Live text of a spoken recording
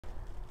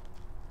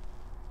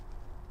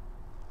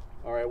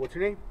All right, what's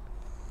your name?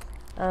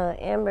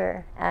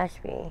 Amber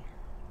Ashby.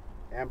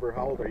 Amber,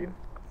 how old are you?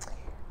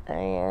 I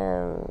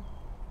am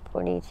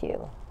 42.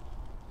 Where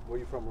are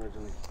you from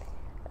originally?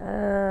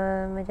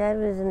 My dad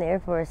was in the Air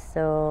Force,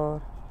 so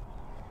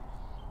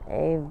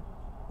I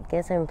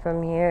guess I'm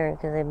from here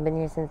because I've been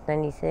here since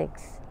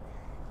 '96.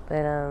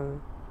 But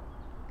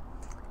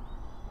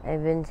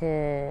I've been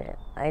to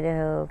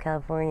Idaho,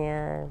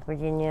 California,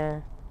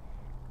 Virginia,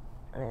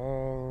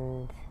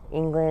 and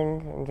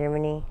England and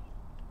Germany.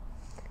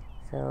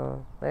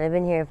 So, but I've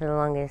been here for the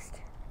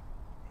longest.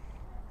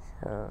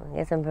 So I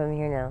guess I'm from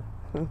here now.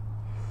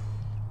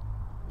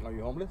 Are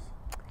you homeless?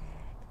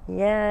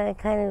 Yeah,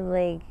 kind of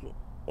like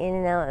in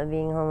and out of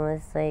being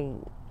homeless. Like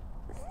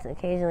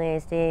occasionally I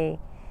stay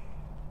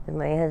with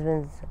my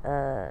husband's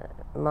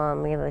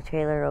mom. We have a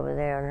trailer over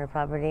there on her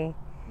property.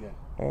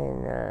 Yeah.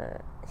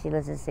 And she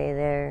lets us stay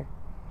there.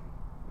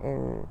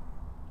 And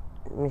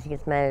when she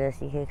gets mad at us,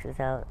 she kicks us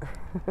out.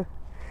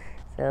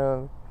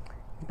 So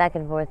back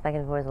and forth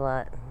a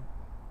lot.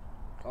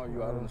 Oh,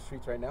 you out on the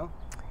streets right now?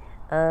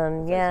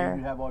 Yeah. I see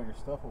you have all your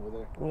stuff over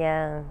there.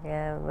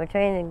 Yeah. We're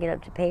trying to get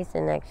up to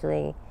Payson,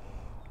 actually.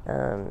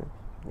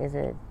 There's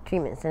a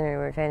treatment center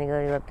we're trying to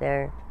go to up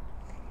there.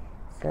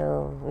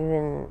 So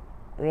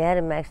we had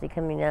him actually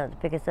coming out to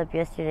pick us up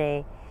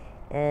yesterday,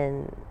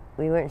 and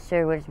we weren't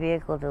sure which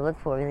vehicle to look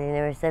for because they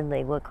never said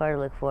like what car to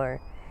look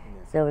for.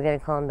 Yeah. So we got to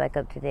call him back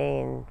up today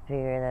and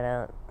figure that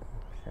out.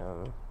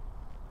 So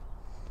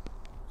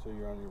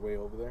you're on your way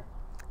over there?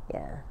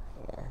 Yeah.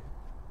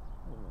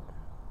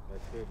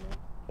 That's good, man.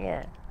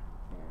 Yeah.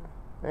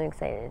 I'm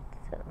excited.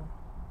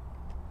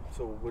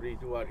 So what do you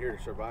do out here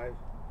to survive?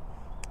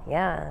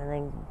 Yeah,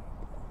 like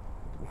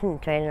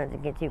trying not to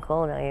get too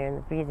cold out here in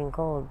the freezing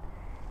cold.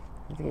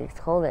 It's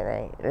cold at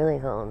night, really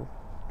cold.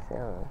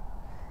 So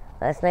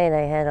last night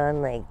I had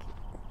on like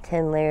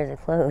 10 layers of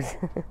clothes,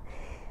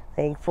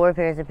 like 4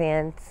 pairs of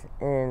pants,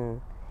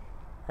 and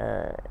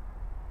I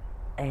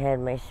had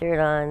my shirt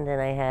on,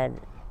 then I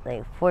had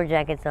like 4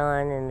 jackets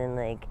on, and then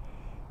like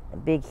a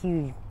big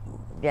huge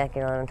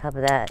jacket on top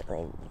of that,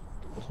 like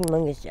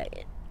humongous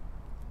jacket.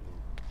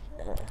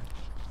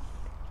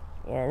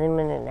 Yeah, and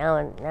then now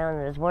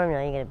that it's warm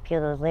now, you gotta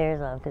peel those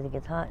layers off because it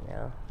gets hot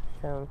now.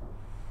 So,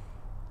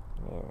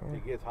 yeah.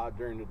 It gets hot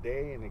during the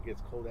day and it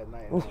gets cold at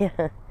night.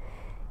 Yeah,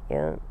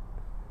 yeah.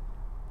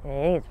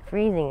 It gets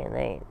freezing at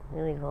night,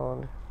 really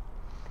cold.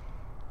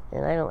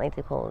 And I don't like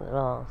the cold at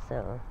all,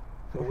 so.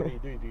 So what do you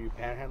do? Do you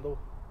panhandle?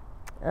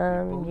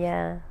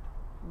 Yeah,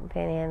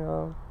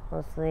 panhandle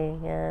mostly.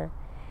 Yeah,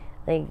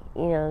 like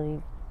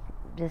you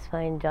just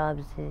find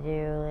jobs to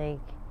do. Like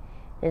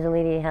there's a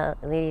lady that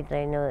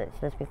I know that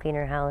lets me clean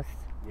her house.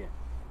 Yeah.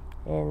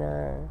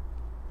 And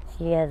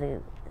she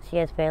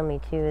has family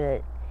too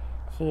that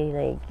she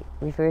like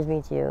refers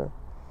me to,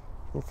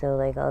 and so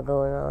like I'll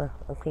go and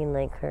I'll clean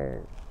like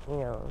her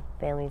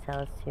family's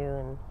house too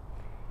and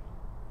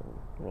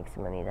make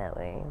some money that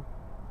way.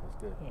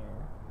 That's good. Yeah.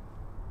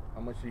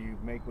 How much do you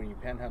make when you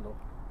panhandle?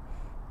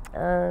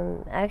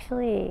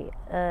 Actually,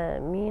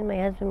 me and my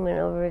husband went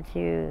over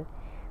to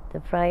the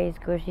Fry's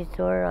grocery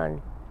store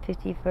on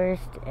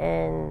 51st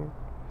and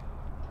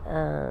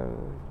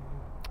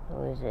what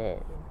was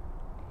it?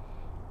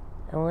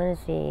 I want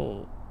to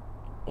say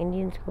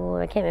Indian School.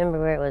 I can't remember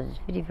where it was.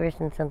 51st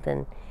and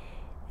something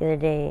the other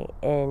day,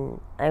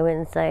 and I went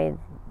inside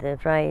the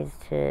Fry's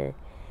to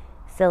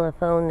sell a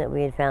phone that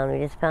we had found. We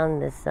just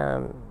found this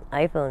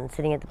iPhone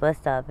sitting at the bus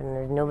stop, and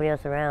there's nobody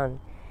else around.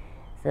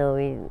 So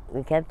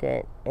we kept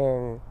it,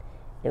 and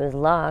it was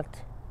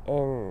locked,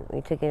 and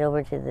we took it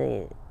over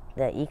to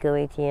that Eco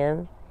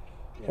ATM,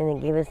 and they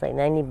gave us like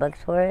 $90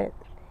 for it.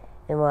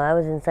 And while I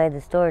was inside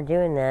the store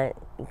doing that,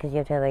 because you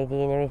have to have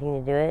ID and everything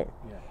to do it,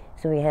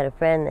 so we had a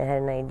friend that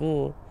had an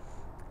ID,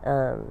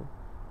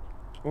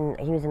 and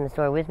he was in the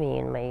store with me,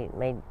 and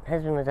my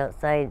husband was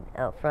outside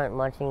out front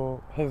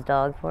watching his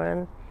dog for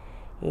him.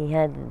 He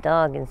had the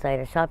dog inside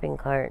a shopping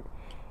cart,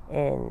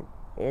 and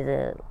is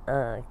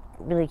a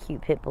really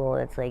cute pit bull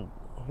that's like,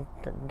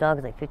 the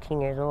dog's like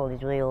 15 years old,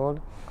 he's really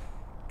old,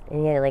 and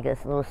he had like a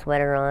little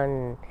sweater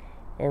on,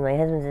 and my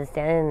husband's just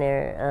standing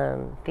there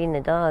feeding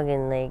the dog,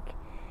 and like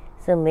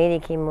some lady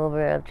came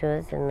over up to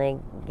us and like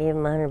gave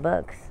him $100,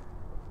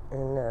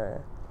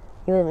 and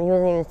he wasn't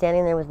even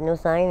standing there with no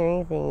sign or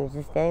anything, he was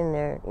just standing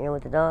there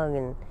with the dog,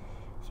 and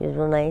she was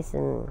real nice,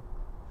 and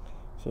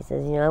she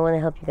says, I want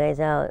to help you guys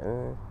out,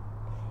 and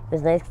it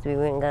was nice because we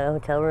went and got a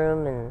hotel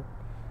room and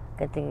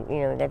got to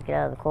get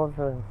out of the cold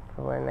for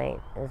one night.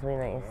 It was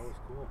really nice. That was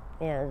cool.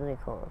 Yeah, it was really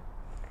cool.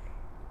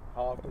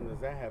 How often does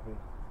that happen?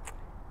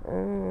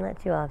 Not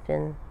too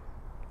often.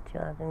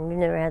 We've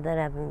never had that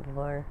happen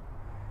before.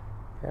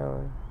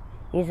 So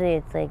usually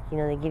it's like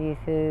they give you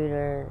food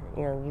or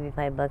give you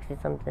 $5 or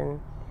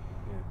something.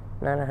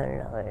 Yeah. Not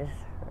 $100.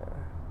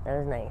 That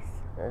was nice.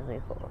 That was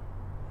really cool.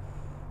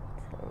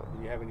 So.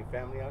 Do you have any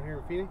family out here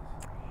in Phoenix?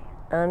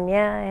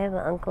 Yeah, I have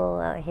an uncle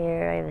out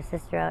here. I have a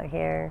sister out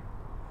here.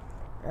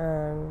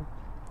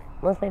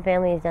 Most of my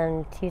family is down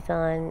in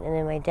Tucson, and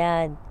then my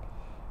dad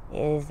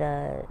is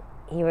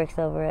he works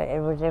over at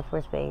Edwards Air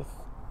Force Base,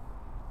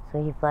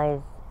 So he flies,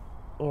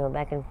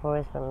 back and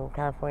forth from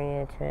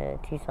California to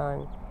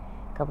Tucson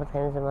a couple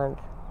times a month.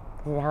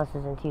 His house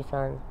is in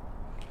Tucson.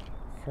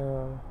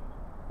 So,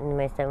 and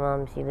my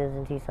stepmom, she lives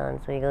in Tucson,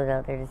 so he goes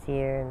out there to see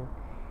her,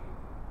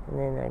 and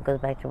then goes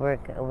back to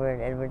work over at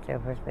Edwards Air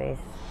Force Base.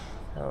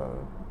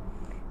 So,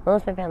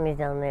 most of my family's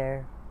down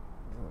there.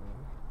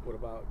 What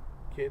about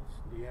kids?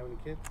 Do you have any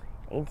kids?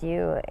 I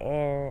do,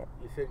 and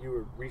You said you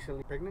were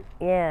recently pregnant?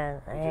 yeah, You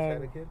just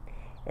had a kid?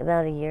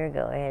 about a year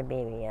ago. I had a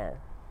baby. Yeah,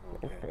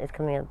 Okay. it's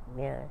coming up.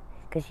 Yeah,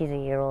 because she's a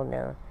year old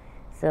now.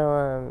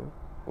 So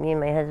me and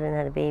my husband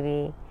had a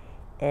baby,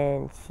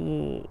 and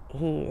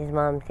his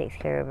mom takes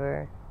care of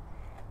her.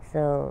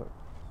 So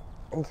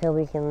until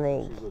we can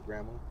She's with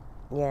grandma?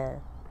 yeah,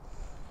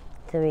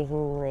 till we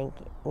can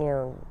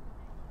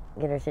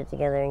get our shit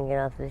together and get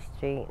off the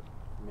street.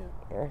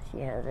 Yeah. She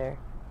has her.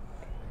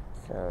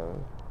 So,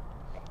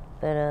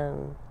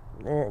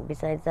 but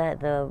besides that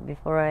though,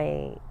 before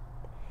I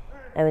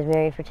was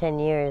married for 10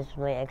 years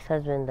with my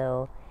ex-husband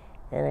though,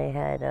 and I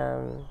had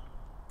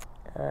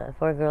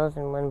 4 girls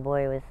and 1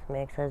 boy with my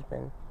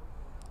ex-husband.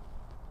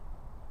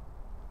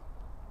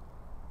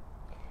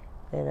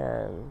 But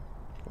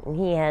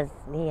he has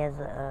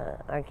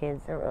our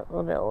kids are a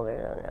little bit older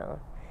though now.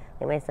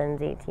 Like my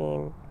son's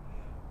 18,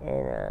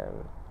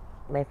 and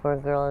my 4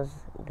 girls,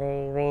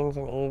 they range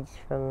in age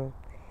from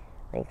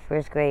like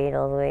 1st grade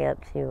all the way up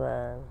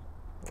to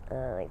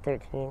like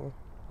 13.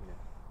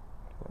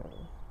 Yeah.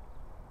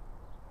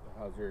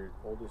 How's your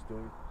oldest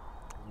doing?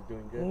 Is he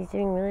doing good? He's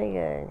doing really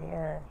good.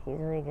 Yeah, he's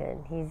really good.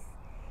 He's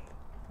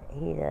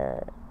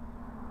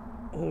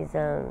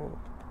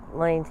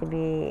wanting to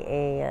be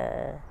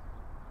a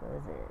what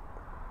was it?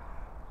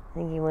 I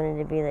think he wanted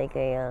to be like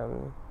I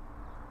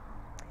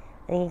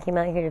think he came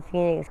out here to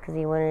Phoenix because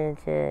he wanted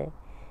to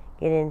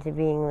get into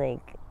being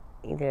like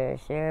either a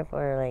sheriff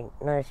or like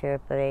not a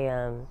sheriff but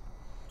a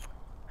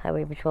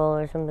highway patrol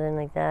or something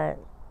like that.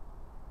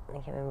 I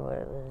can't remember what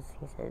it was.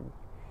 He said.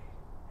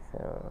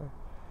 So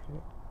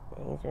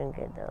he's doing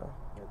good though.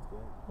 That's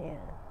good.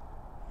 Yeah.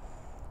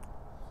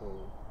 So,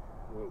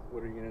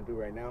 what are you gonna do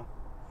right now?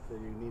 So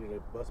you needed a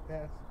bus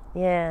pass?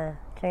 Yeah,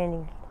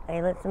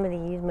 I let somebody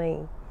use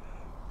my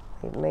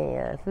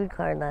food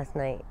card last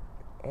night,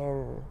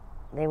 and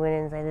they went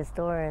inside the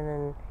store, and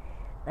then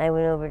I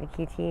went over to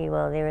QT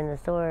while they were in the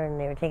store, and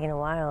they were taking a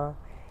while.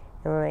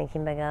 And when I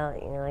came back out,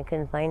 I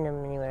couldn't find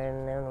them anywhere,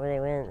 and I don't know where they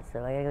went,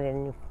 so I gotta go get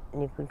a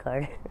new food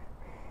card.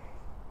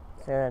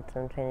 So that's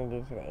what I'm trying to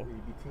do today.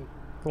 EBT?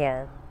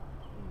 Yeah.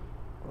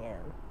 Yeah.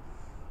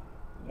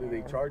 Do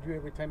they charge you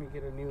every time you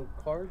get a new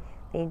card?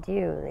 They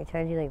do. They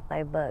charge you like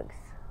 $5.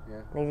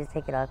 Yeah. They just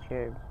take it off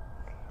your.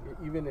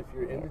 Even if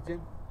you're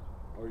indigent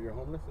or you're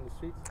homeless in the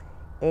streets?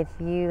 If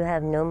you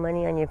have no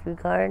money on your food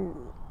card,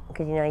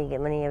 because you get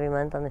money every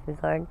month on the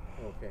food card.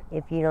 Okay.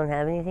 If you don't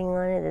have anything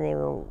on it, then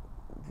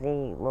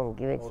they won't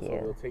give it to Also, you.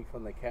 they'll take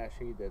from the cash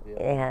sheet that they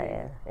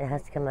Yeah, it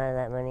has to come out of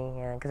that money.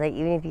 Yeah, because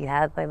even if you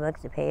have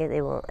 $5 to pay it,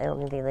 they won't. I don't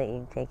think they let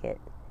you take it.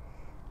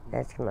 It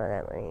has to come out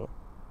of that money.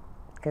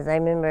 Because I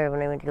remember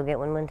when I went to go get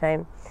one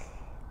time,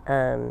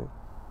 I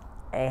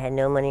had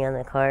no money on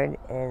the card,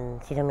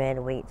 and she told me I had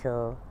to wait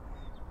till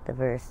the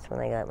first when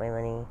I got my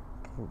money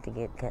to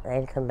get. I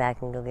had to come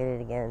back and go get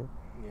it again.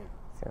 Yeah.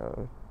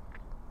 So.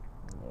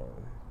 Yeah.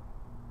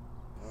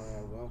 All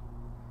right. Well.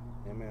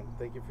 Yeah, man.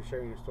 Thank you for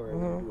sharing your story. I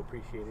Mm-hmm. really do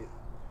appreciate it.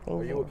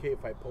 Thank Are you you. okay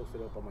if I post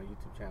it up on my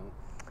YouTube channel?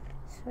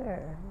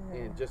 Sure. Yeah.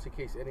 And just in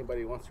case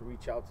anybody wants to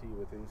reach out to you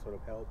with any sort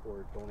of help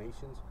or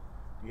donations,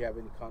 do you have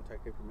any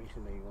contact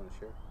information that you want to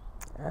share?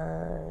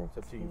 It's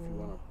up to you if you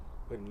want to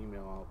put an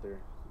email out there.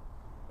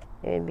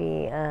 It would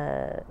be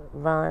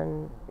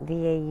Vaughn,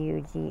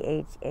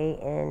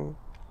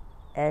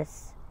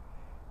 VAUGHANS,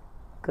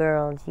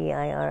 girl,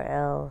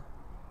 GIRL,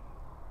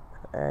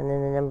 and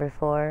then the number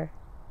 4,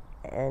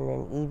 and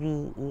then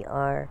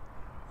EVER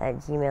at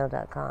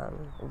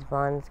gmail.com. It's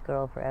Vaughn's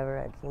Girl Forever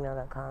at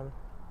gmail.com.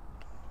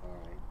 All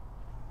right.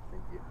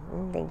 Thank you.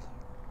 Thank you.